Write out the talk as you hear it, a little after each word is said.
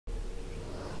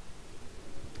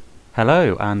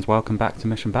Hello and welcome back to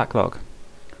Mission Backlog.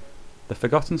 The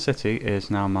Forgotten City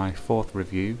is now my fourth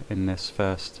review in this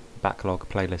first Backlog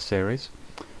playlist series.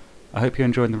 I hope you're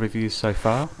enjoying the reviews so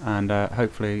far, and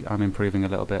hopefully I'm improving a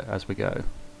little bit as we go.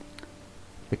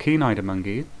 The keen-eyed among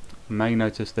you may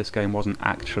notice this game wasn't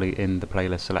actually in the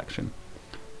playlist selection.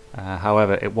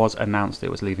 However, it was announced it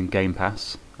was leaving Game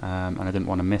Pass, and I didn't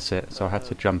want to miss it, so I had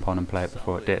to jump on and play it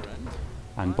before it did.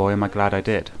 And boy am I glad I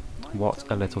did. What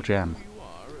a little gem.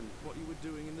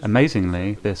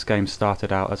 Amazingly, this game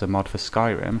started out as a mod for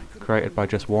Skyrim, created by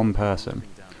just one person,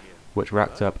 which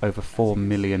racked up over 4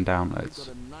 million downloads.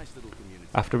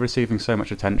 After receiving so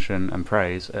much attention and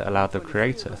praise, it allowed the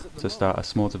creator to start a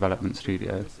small development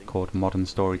studio called Modern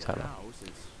Storyteller,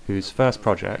 whose first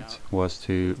project was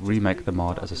to remake the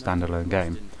mod as a standalone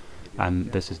game,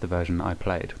 and this is the version I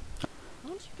played.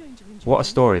 What a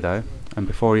story though, and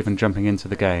before even jumping into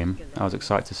the game, I was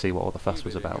excited to see what all the fuss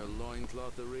was about.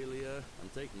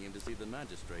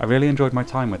 I really enjoyed my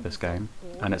time with this game,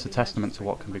 and it's a testament to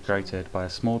what can be created by a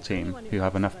small team who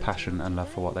have enough passion and love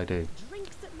for what they do.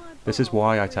 This is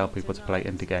why I tell people to play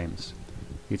indie games.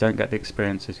 You don't get the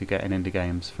experiences you get in indie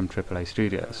games from AAA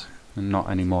studios, and not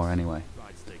anymore anyway.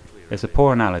 It's a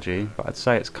poor analogy, but I'd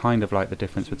say it's kind of like the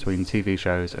difference between TV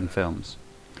shows and films.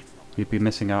 You'd be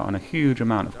missing out on a huge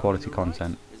amount of quality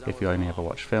content if you only ever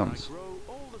watch films.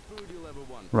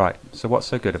 Right, so what's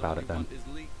so good about it then?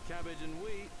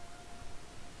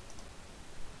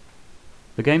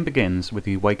 The game begins with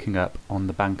you waking up on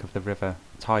the bank of the river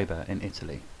Tiber in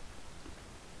Italy.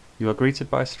 You are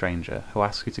greeted by a stranger who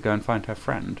asks you to go and find her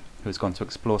friend who has gone to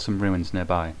explore some ruins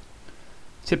nearby.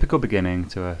 Typical beginning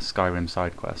to a Skyrim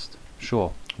side quest.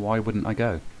 Sure, why wouldn't I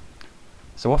go?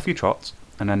 So off you trot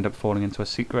and end up falling into a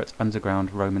secret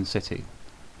underground Roman city,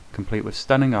 complete with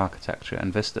stunning architecture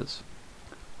and vistas,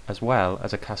 as well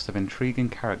as a cast of intriguing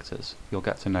characters you'll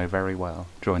get to know very well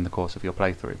during the course of your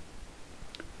playthrough.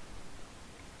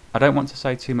 I don't want to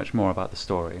say too much more about the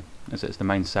story, as it's the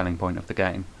main selling point of the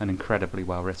game and incredibly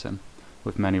well written,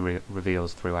 with many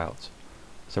reveals throughout,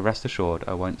 so rest assured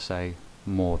I won't say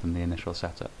more than the initial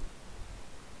setup.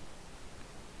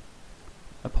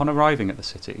 Upon arriving at the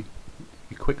city,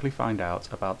 you quickly find out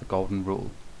about the Golden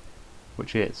Rule,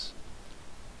 which is,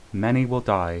 many will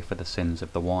die for the sins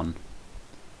of the one,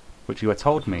 which you are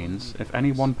told means if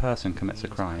any one person commits a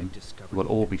crime, you will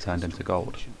all be turned into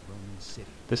gold.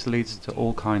 This leads to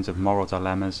all kinds of moral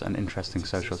dilemmas and interesting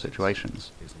social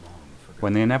situations.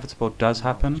 When the inevitable does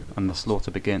happen and the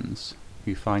slaughter begins,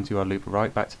 you find you are looped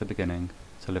right back to the beginning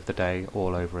to live the day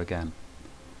all over again.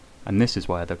 And this is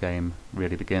where the game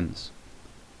really begins.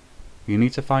 You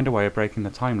need to find a way of breaking the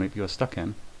time loop you are stuck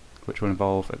in, which will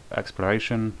involve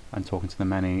exploration and talking to the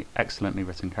many excellently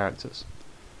written characters.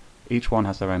 Each one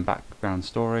has their own background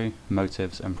story,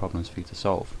 motives and problems for you to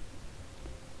solve.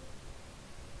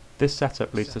 This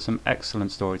setup leads to some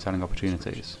excellent storytelling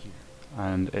opportunities,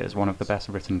 and it is one of the best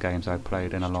written games I've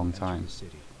played in a long time.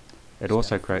 It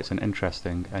also creates an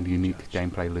interesting and unique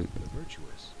gameplay loop.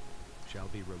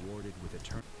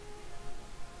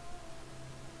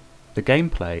 The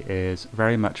gameplay is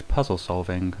very much puzzle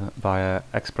solving via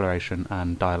exploration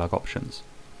and dialogue options.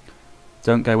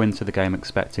 Don't go into the game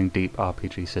expecting deep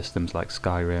RPG systems like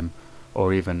Skyrim,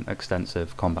 or even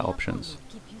extensive combat options.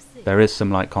 There is some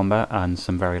light combat and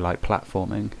some very light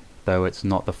platforming, though it's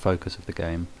not the focus of the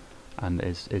game and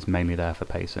is mainly there for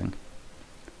pacing.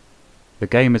 The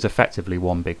game is effectively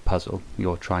one big puzzle.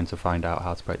 You're trying to find out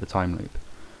how to break the time loop,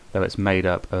 though it's made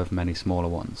up of many smaller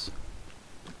ones.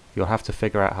 You'll have to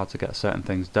figure out how to get certain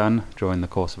things done during the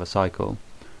course of a cycle,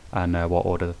 and what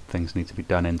order things need to be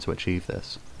done in to achieve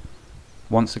this.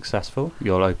 Once successful,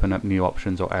 you'll open up new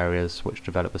options or areas which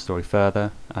develop the story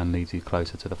further and lead you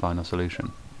closer to the final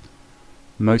solution.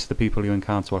 Most of the people you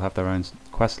encounter will have their own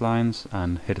quest lines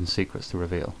and hidden secrets to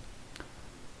reveal.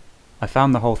 I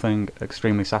found the whole thing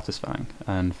extremely satisfying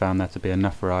and found there to be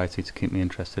enough variety to keep me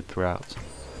interested throughout.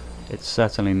 It's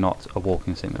certainly not a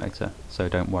walking simulator, so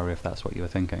don't worry if that's what you were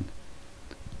thinking.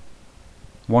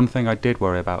 One thing I did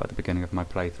worry about at the beginning of my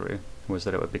playthrough was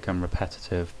that it would become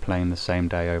repetitive, playing the same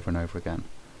day over and over again.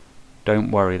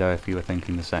 Don't worry though if you were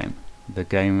thinking the same. The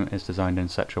game is designed in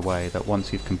such a way that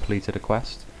once you've completed a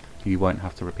quest, you won't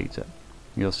have to repeat it.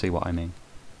 You'll see what I mean.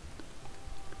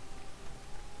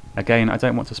 Again, I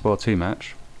don't want to spoil too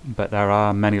much, but there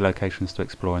are many locations to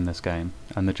explore in this game,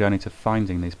 and the journey to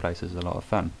finding these places is a lot of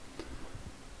fun.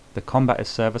 The combat is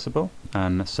serviceable,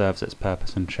 and serves its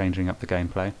purpose in changing up the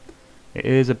gameplay. It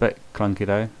is a bit clunky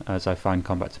though, as I find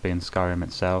combat to be in Skyrim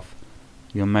itself.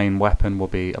 Your main weapon will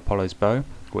be Apollo's bow,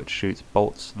 which shoots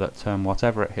bolts that turn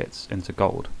whatever it hits into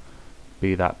gold,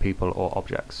 be that people or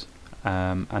objects.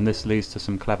 and this leads to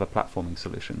some clever platforming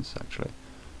solutions actually,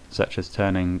 such as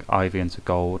turning ivy into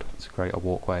gold to create a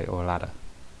walkway or a ladder.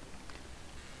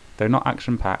 Though not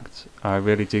action-packed, I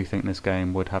really do think this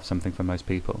game would have something for most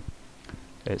people.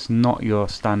 It's not your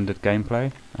standard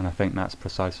gameplay, and I think that's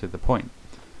precisely the point.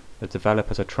 The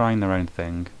developers are trying their own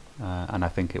thing, and I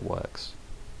think it works.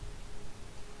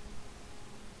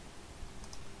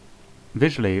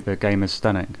 Visually, the game is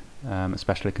stunning,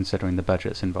 especially considering the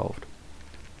budgets involved.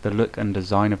 The look and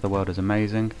design of the world is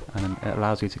amazing, and it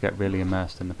allows you to get really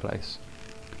immersed in the place.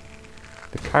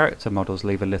 The character models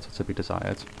leave a little to be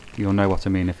desired. You'll know what I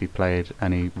mean if you've played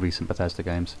any recent Bethesda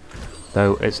games,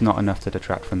 though it's not enough to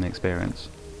detract from the experience.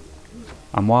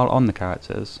 And while on the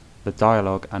characters, the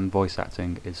dialogue and voice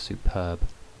acting is superb.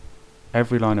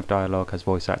 Every line of dialogue has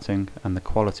voice acting, and the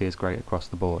quality is great across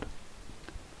the board.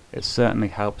 It certainly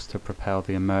helps to propel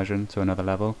the immersion to another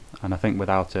level, and I think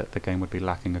without it the game would be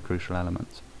lacking a crucial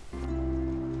element.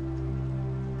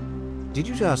 Did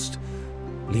you just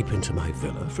leap into my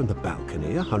villa from the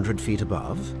balcony 100 feet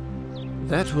above?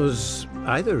 That was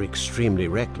either extremely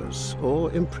reckless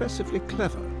or impressively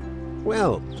clever.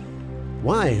 Well,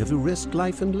 why have you risked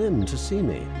life and limb to see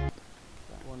me?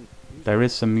 There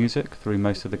is some music through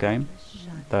most of the game,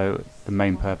 though the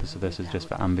main purpose of this is just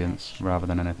for ambience rather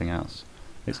than anything else.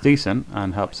 It's decent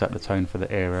and helps set the tone for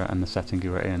the era and the setting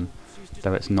you are in,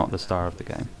 though it's not the star of the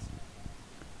game.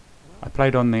 I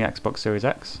played on the Xbox Series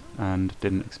X and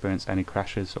didn't experience any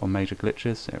crashes or major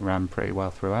glitches. It ran pretty well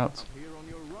throughout.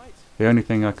 The only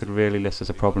thing I could really list as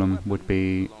a problem would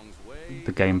be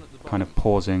the game kind of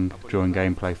pausing during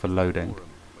gameplay for loading,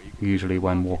 usually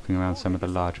when walking around some of the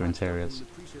larger interiors.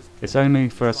 It's only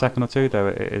for a second or two, though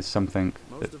it is something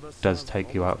that does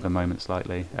take you out of the moment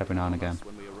slightly every now and again.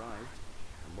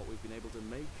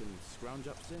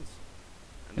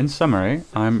 In summary,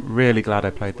 I'm really glad I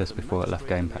played this before it left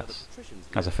Game Pass,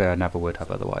 as I fear I never would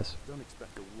have otherwise.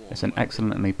 It's an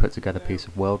excellently put together piece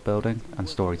of world building and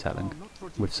storytelling,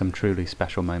 with some truly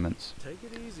special moments.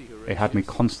 It had me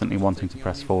constantly wanting to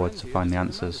press forward to find the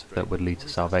answers that would lead to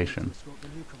salvation,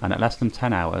 and at less than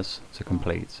 10 hours to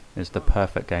complete is the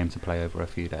perfect game to play over a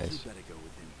few days.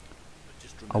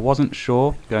 I wasn't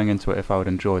sure going into it if I would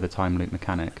enjoy the time loop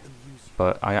mechanic,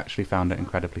 but I actually found it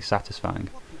incredibly satisfying,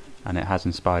 and it has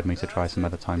inspired me to try some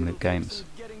other time loop games.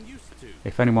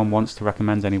 If anyone wants to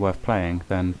recommend any worth playing,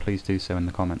 then please do so in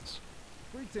the comments.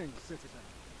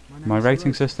 My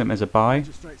rating system is a buy,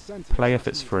 play if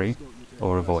it's free,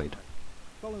 or avoid.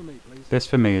 This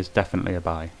for me is definitely a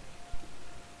buy.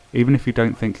 Even if you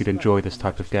don't think you'd enjoy this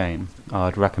type of game,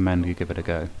 I'd recommend you give it a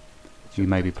go. You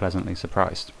may be pleasantly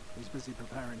surprised.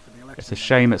 It's a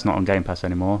shame it's not on Game Pass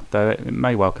anymore, though it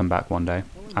may well come back one day,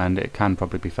 and it can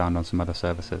probably be found on some other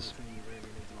services.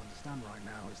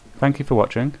 Thank you for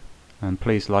watching, and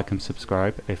please like and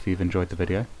subscribe if you've enjoyed the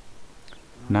video.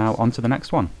 Now on to the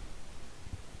next one.